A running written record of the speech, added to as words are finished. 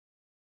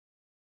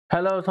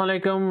Hello,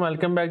 Assalamualaikum.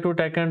 Welcome back to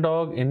Tech and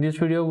Talk. In this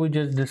video, we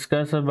just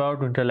discuss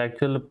about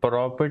intellectual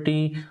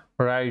property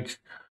rights.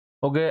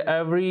 Okay,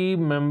 every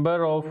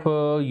member of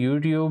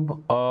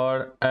YouTube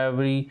or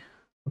every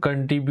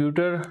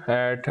contributor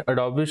at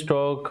Adobe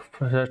Stock,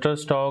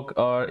 Shutterstock,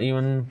 or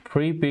even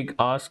FreePick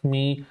ask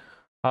me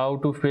how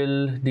to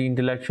fill the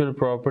intellectual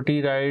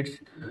property rights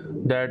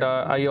that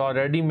I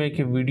already make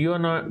a video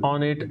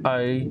on it.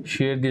 I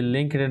share the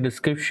link in the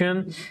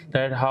description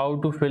that how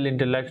to fill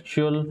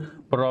intellectual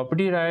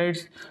property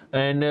rights.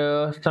 And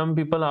some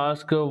people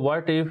ask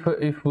what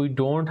if we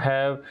don't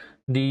have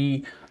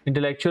the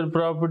intellectual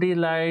property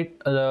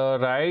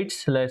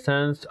rights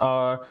license,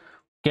 or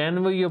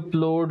can we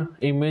upload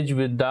image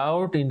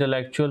without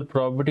intellectual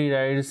property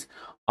rights?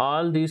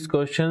 All these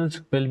questions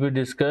will be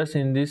discussed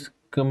in this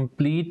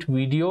complete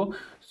video,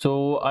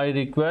 so I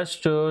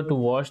request to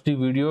watch the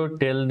video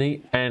till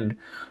the end.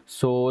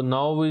 So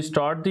now we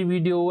start the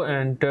video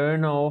and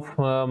turn off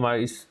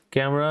my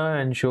camera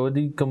and show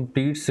the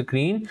complete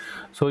screen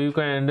so you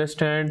can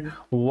understand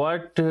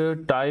what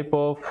type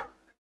of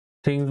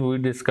things we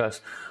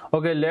discuss.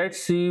 Okay,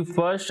 let's see.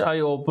 First,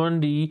 I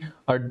open the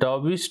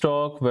Adobe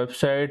Stock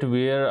website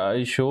where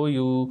I show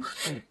you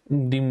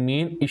the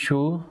main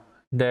issue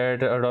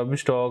that Adobe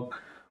Stock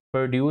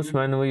produce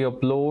when we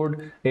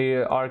upload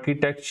a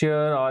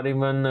architecture or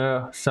even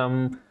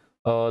some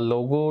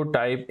logo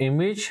type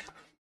image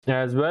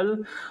as well.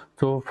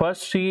 So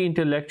first, see,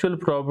 intellectual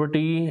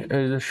property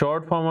is a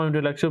short form of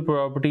intellectual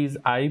property is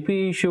IP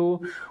issue.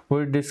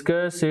 We'll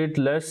discuss it.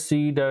 Let's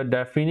see the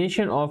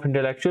definition of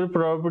intellectual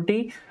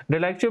property.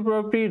 Intellectual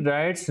property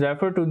rights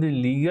refer to the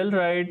legal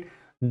right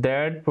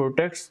that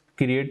protects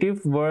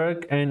creative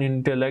work and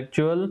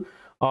intellectual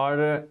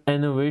or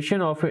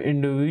innovation of an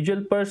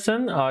individual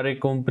person or a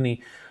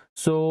company.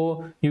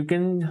 So you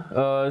can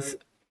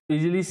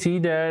easily see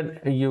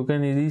that, you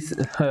can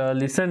easily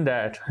listen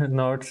that,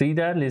 not see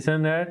that,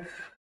 listen that.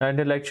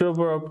 Intellectual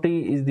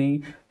property is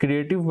the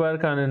creative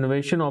work and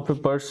innovation of a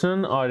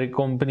person or a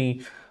company,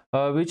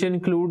 which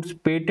includes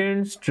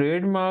patents,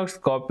 trademarks,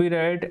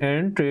 copyright,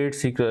 and trade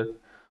secret.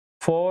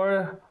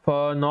 For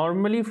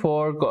normally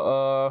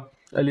for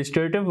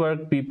illustrative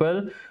work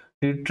people,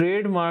 the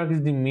trademark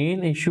is the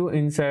main issue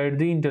inside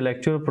the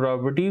intellectual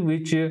property,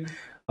 which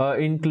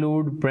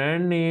include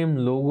brand name,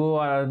 logo,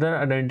 or other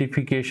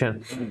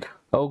identification.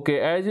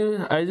 Okay, as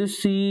you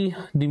see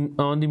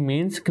on the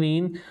main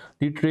screen,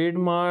 the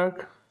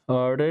trademark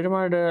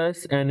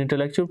address and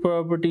intellectual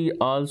property.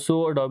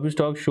 Also, Adobe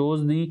Stock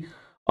shows the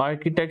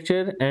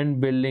architecture and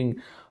building.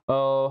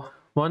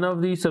 One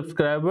of the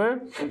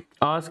subscriber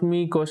asked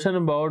me question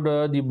about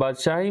the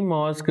Badshahi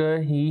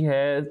Mosque. He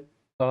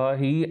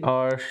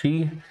or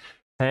she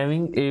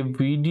having a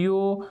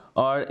video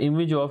or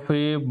image of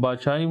a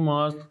Badshahi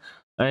Mosque,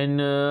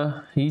 and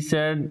he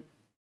said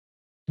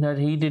that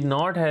he did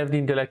not have the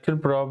intellectual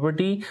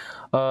property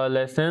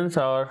license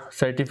or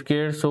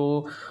certificate.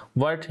 So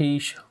what he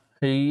should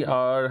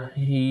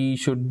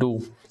do?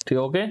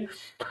 Okay,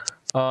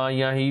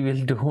 yeah, he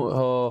will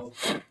do.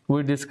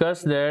 We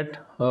discussed that.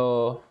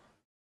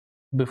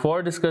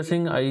 Before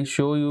discussing, I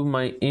show you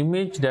my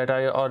image that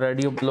I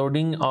already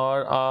uploading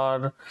or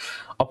are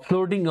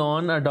uploading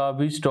on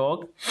Adobe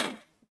Stock.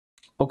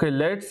 Okay,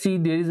 let's see.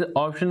 There is an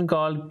option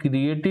called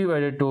creative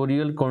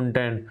editorial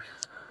content.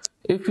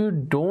 If you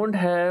don't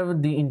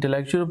have the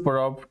intellectual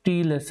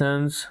property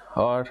license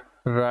or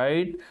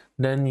right,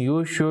 then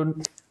you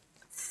should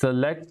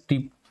select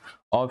the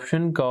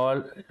option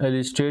called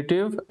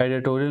illustrative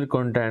editorial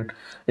content.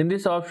 In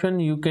this option,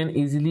 you can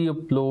easily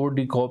upload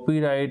the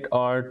copyright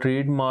or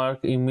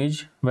trademark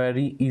image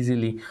very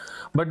easily.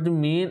 But the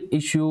main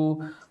issue,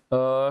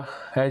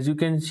 as you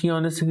can see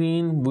on the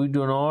screen, we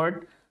do not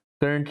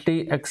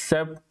currently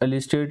accept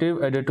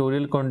illustrative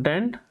editorial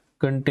content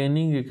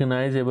containing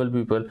recognizable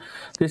people.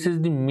 This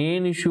is the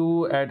main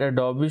issue at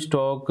Adobe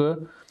Stock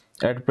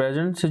at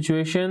present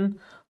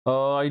situation.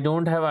 I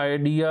don't have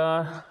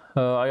idea.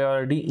 I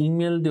already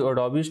emailed the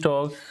Adobe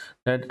Stock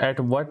that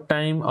at what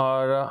time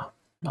or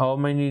how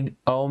many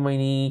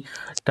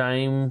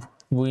time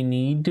we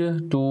need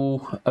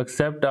to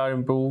accept or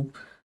improve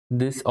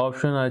this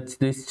option at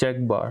this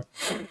check bar.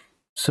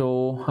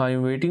 So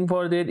I'm waiting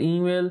for their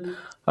email.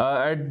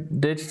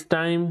 At this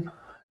time,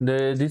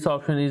 this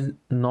option is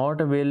not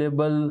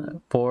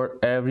available for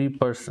every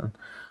person.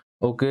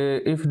 Okay,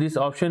 if this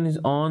option is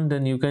on,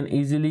 then you can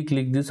easily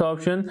click this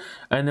option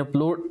and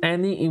upload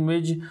any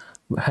image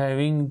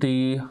having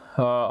the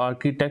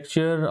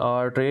architecture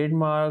or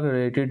trademark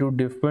related to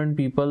different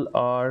people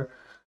or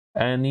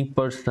any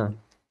person.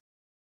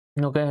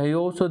 Okay, I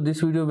also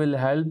this video will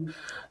help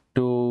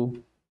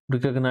to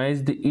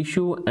recognize the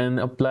issue and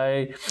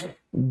apply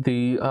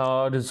the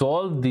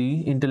resolve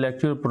the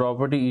intellectual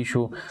property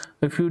issue.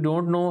 If you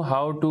don't know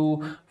how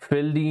to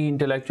fill the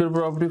intellectual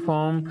property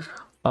form,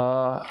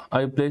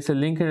 I place a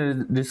link in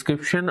the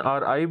description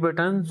or I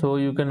button, so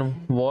you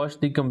can watch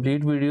the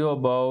complete video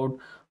about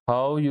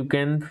how you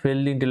can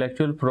fill the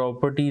intellectual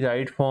property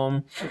right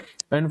form.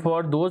 And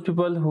for those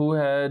people who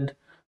had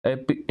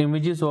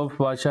images of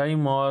Badshahi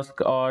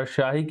Mosque or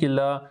Shahi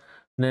Killa.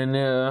 Then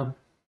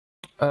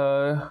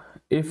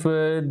if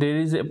there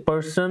is a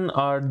person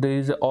or there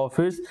is an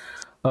office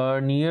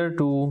near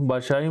to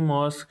Badshahi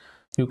Mosque,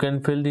 you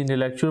can fill the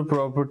intellectual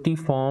property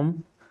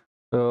form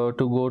to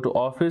go to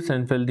office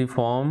and fill the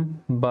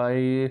form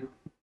by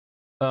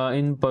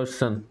in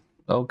person.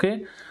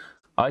 Okay,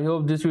 I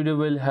hope this video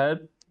will help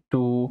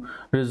to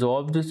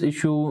resolve this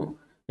issue.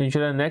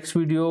 Inshallah, next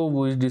video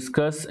we will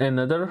discuss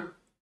another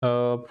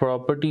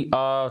another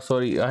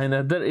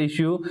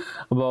issue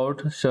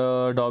about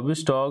Adobe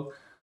stock.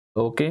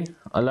 Okay,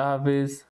 Allah Hafiz.